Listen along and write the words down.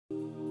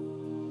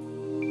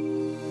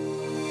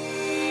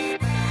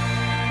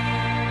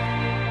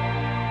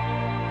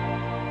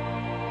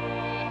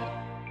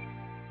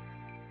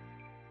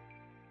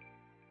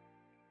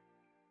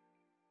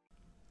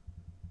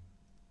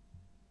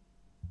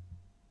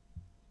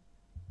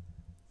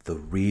The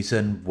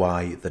reason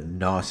why the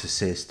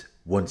narcissist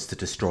wants to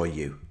destroy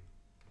you.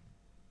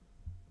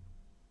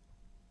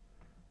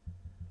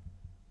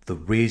 The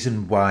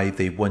reason why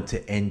they want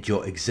to end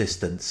your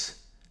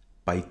existence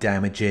by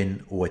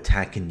damaging or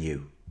attacking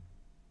you.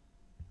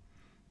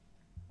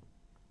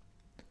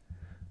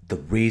 The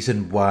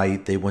reason why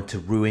they want to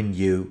ruin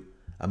you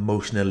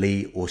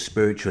emotionally or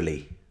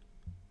spiritually.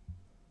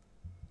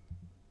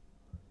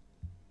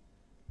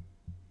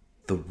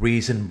 The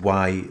reason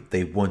why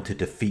they want to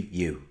defeat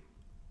you.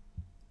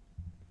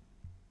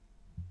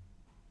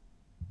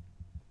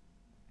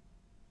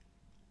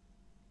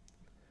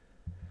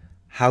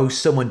 How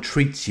someone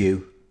treats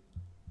you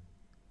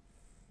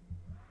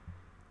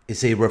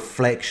is a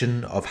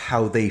reflection of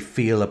how they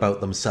feel about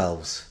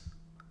themselves.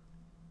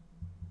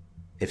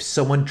 If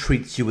someone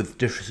treats you with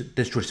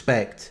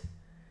disrespect,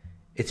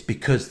 it's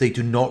because they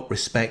do not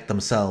respect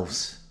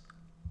themselves.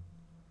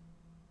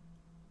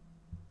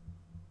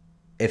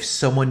 If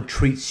someone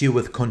treats you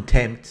with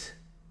contempt,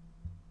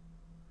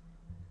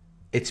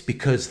 it's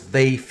because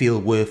they feel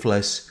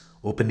worthless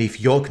or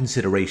beneath your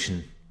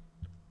consideration.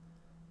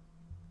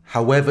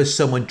 However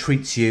someone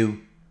treats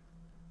you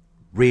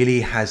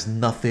really has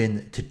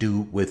nothing to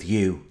do with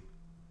you.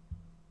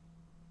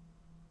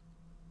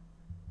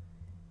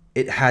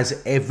 It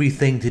has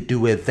everything to do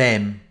with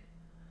them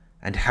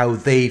and how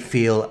they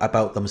feel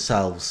about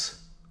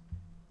themselves.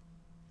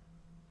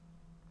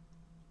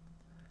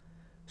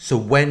 So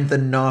when the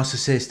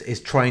narcissist is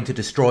trying to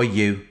destroy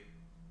you,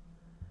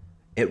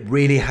 it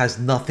really has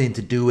nothing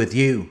to do with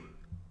you,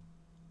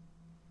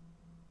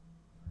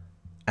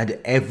 and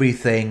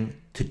everything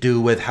to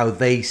do with how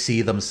they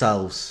see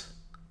themselves.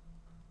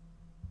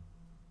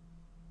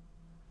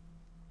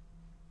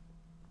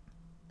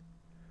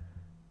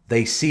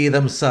 They see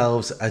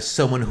themselves as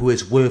someone who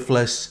is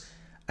worthless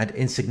and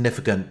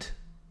insignificant,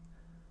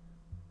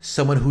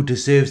 someone who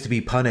deserves to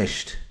be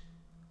punished.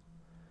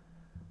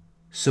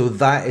 So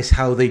that is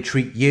how they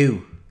treat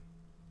you.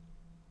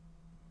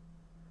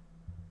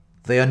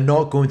 They are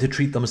not going to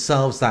treat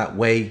themselves that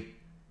way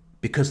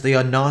because they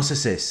are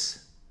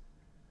narcissists.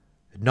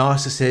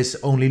 Narcissists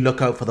only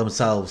look out for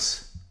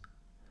themselves.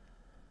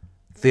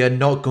 They are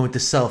not going to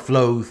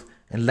self-loathe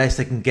unless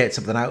they can get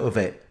something out of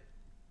it.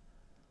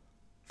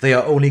 They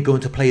are only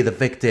going to play the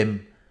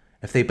victim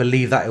if they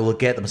believe that it will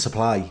get them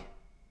supply.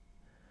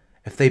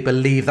 If they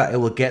believe that it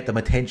will get them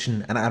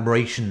attention and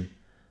admiration,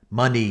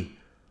 money,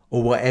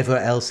 or whatever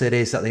else it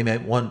is that they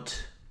might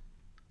want.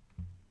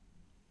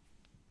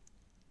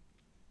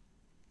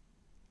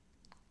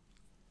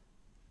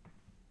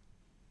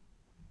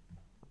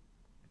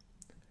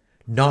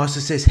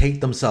 Narcissists hate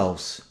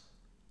themselves.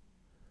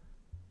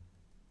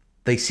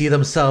 They see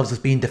themselves as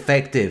being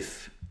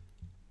defective.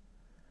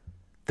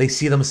 They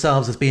see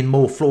themselves as being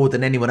more flawed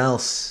than anyone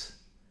else.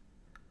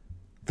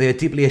 They are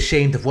deeply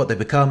ashamed of what they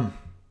become.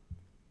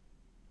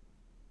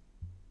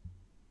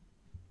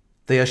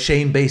 They are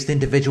shame-based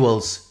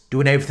individuals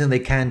doing everything they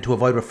can to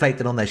avoid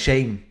reflecting on their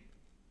shame.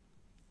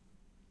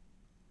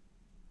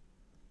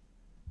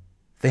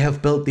 They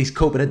have built these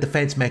coping and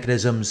defense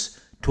mechanisms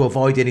to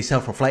avoid any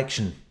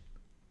self-reflection.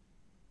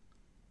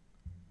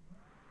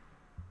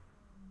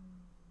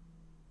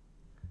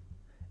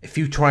 If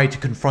you try to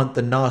confront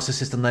the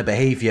narcissist and their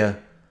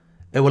behaviour,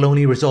 it will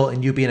only result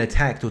in you being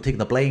attacked or taking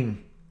the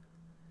blame.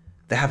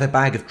 They have a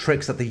bag of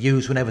tricks that they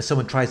use whenever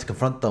someone tries to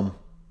confront them,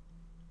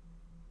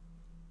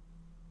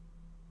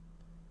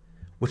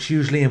 which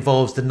usually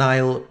involves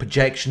denial,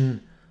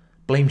 projection,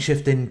 blame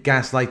shifting,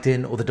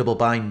 gaslighting, or the double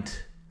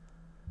bind.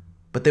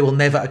 But they will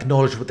never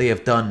acknowledge what they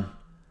have done,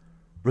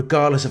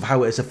 regardless of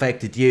how it has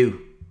affected you.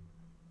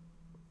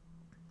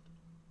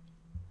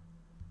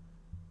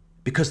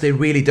 Because they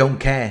really don't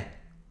care.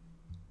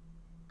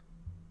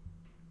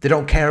 They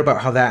don't care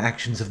about how their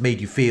actions have made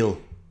you feel,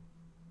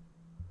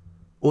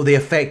 or the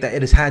effect that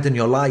it has had on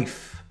your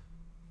life.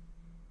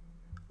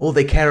 All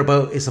they care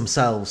about is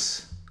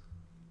themselves.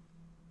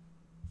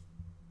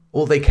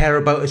 All they care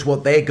about is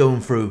what they're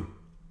going through.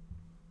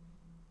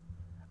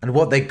 And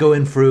what they're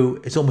going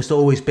through is almost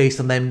always based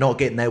on them not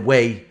getting their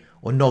way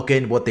or not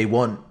getting what they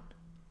want.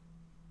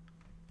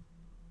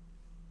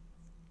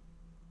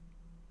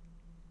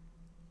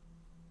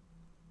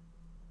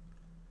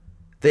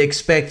 They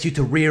expect you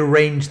to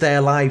rearrange their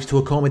lives to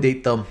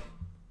accommodate them.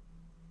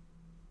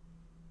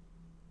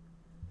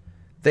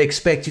 They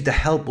expect you to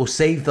help or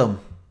save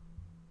them.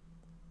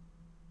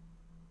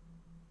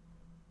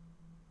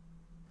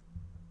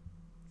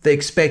 They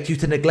expect you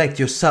to neglect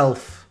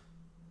yourself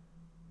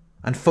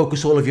and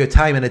focus all of your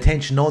time and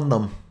attention on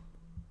them,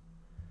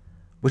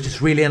 which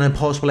is really an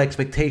impossible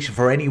expectation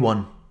for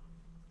anyone.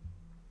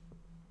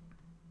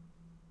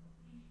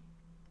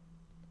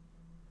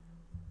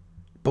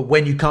 But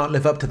when you can't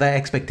live up to their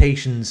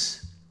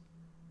expectations,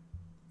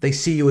 they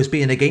see you as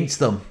being against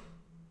them.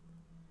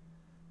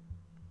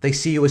 They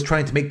see you as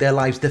trying to make their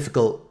lives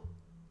difficult,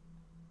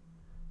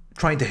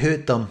 trying to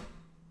hurt them.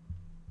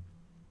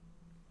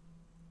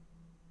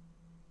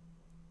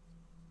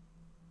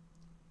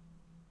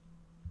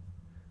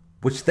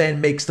 Which then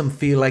makes them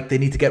feel like they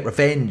need to get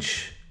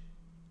revenge.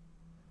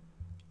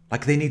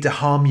 like they need to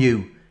harm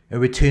you in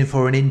return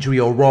for an injury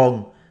or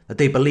wrong that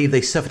they believe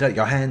they suffered at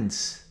your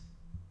hands.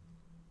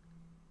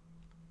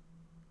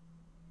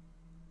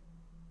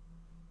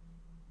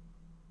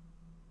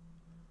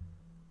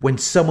 When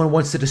someone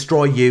wants to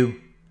destroy you,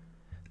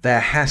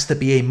 there has to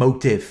be a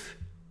motive.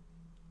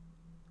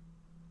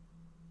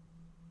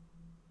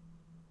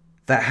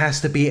 There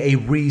has to be a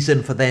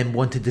reason for them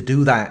wanting to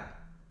do that.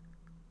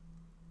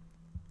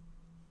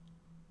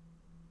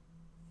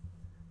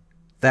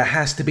 There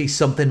has to be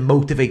something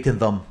motivating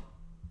them.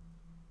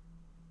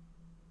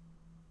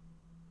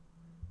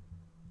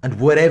 And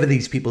whatever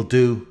these people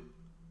do,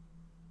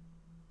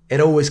 it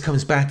always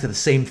comes back to the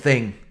same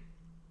thing.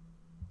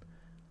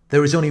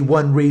 There is only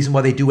one reason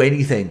why they do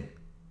anything.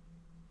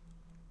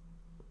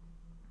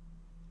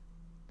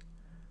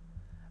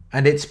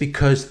 And it's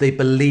because they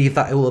believe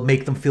that it will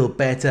make them feel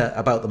better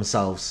about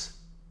themselves.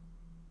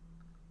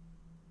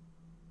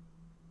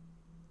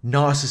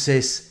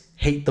 Narcissists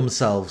hate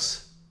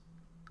themselves.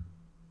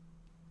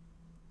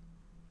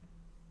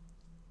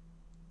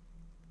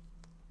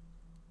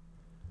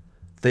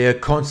 They are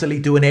constantly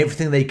doing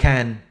everything they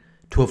can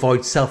to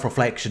avoid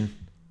self-reflection,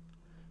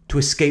 to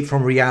escape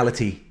from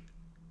reality.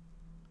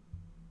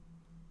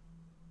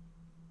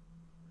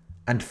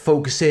 And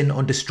focusing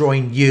on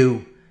destroying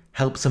you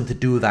helps them to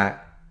do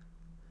that.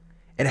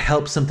 It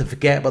helps them to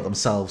forget about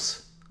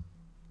themselves.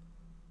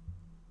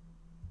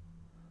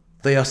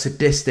 They are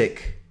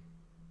sadistic.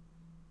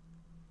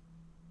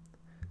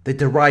 They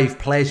derive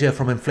pleasure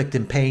from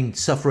inflicting pain,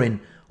 suffering,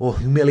 or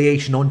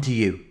humiliation onto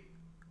you.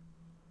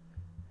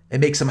 It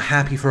makes them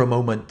happy for a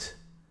moment.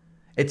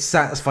 It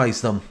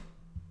satisfies them.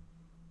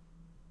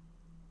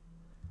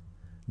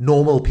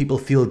 Normal people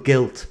feel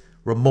guilt,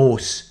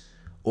 remorse,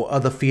 or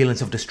other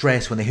feelings of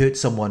distress when they hurt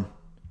someone.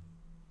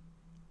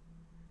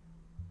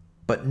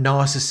 But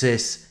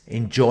narcissists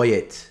enjoy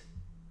it.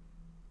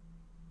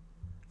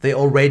 They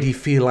already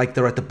feel like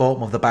they're at the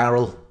bottom of the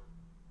barrel.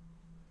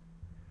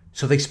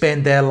 So they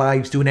spend their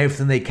lives doing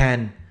everything they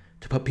can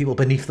to put people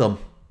beneath them.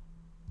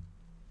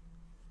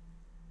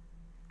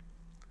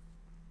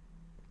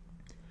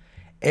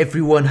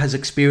 Everyone has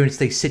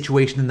experienced a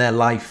situation in their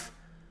life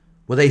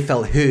where they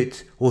felt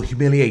hurt or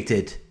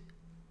humiliated.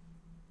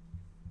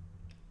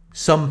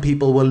 Some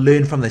people will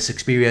learn from this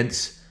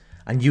experience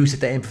and use it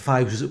to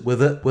empathize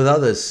with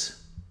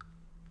others.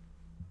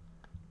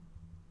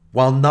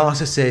 While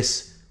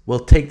narcissists will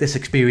take this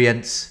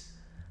experience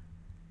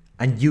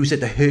and use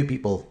it to hurt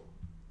people.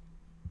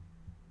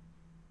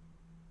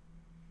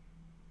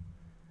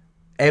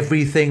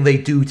 Everything they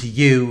do to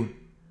you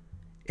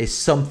is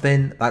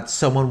something that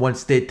someone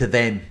once did to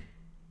them.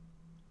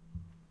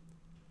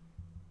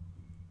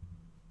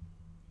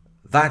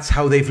 That's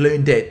how they've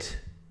learned it.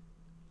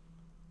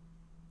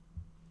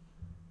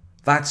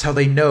 That's how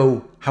they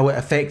know how it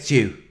affects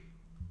you.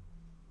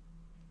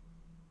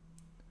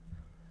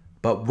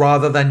 But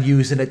rather than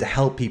using it to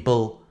help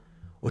people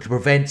or to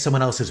prevent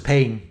someone else's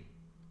pain,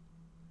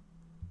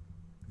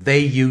 they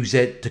use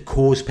it to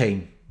cause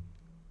pain.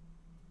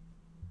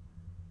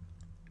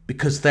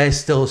 Because they're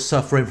still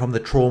suffering from the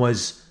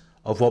traumas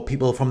of what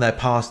people from their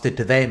past did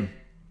to them.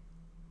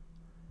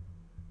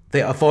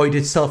 They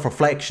avoided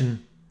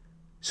self-reflection,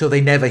 so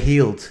they never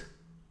healed.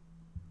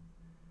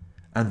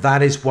 And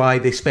that is why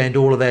they spend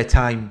all of their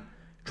time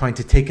trying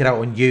to take it out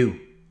on you.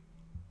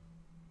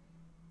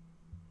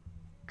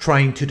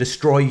 Trying to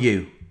destroy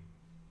you.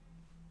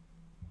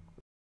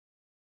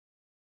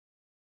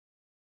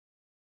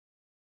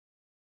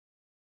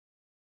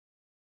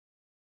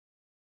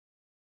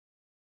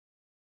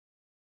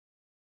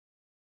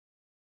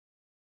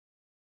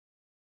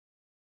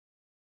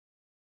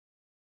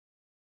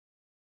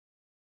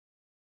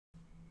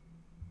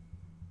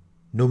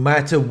 No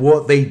matter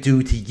what they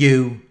do to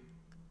you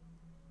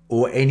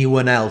or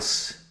anyone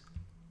else,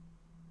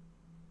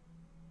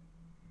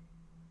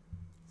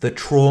 the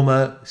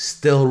trauma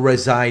still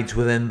resides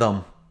within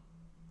them.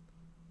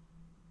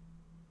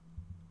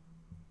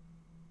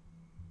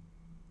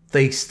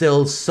 They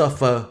still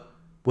suffer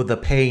with the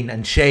pain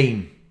and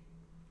shame.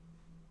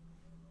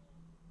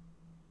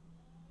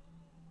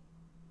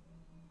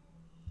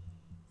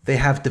 They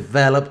have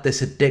developed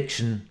this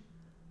addiction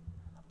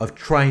of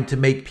trying to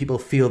make people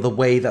feel the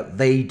way that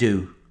they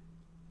do.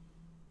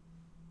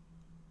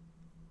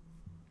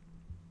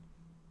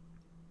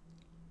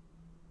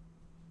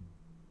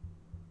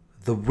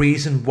 The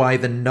reason why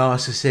the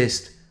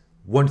narcissist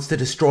wants to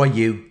destroy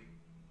you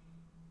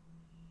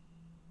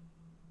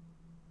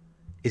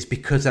is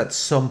because at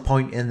some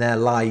point in their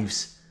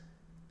lives,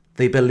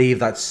 they believe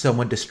that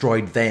someone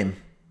destroyed them.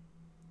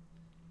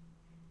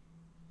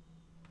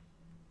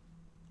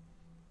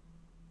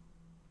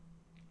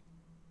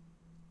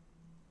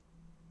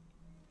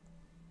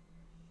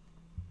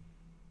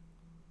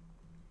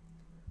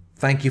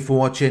 Thank you for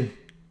watching.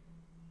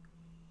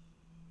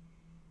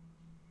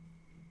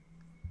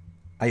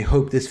 I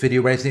hope this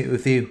video resonated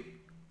with you.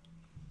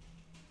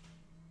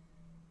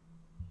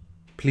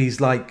 Please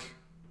like,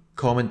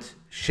 comment,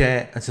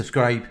 share and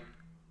subscribe.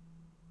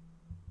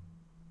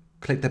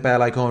 Click the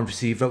bell icon to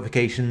receive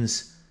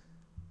notifications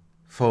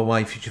for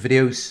my future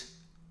videos.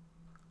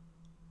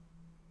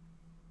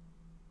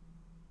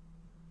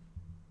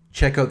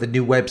 Check out the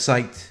new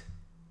website,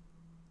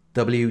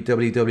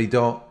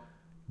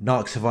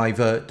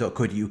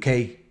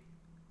 www.narcsurvivor.co.uk.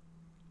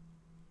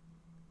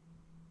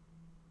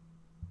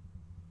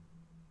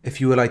 If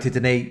you would like to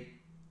donate,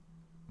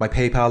 my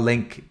PayPal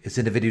link is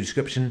in the video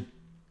description.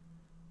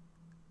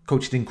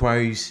 Coaching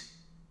inquiries,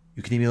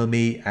 you can email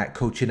me at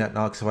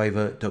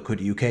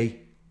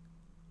coaching@narcsurvivor.co.uk.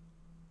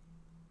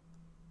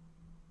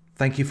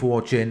 Thank you for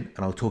watching,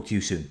 and I'll talk to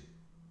you soon.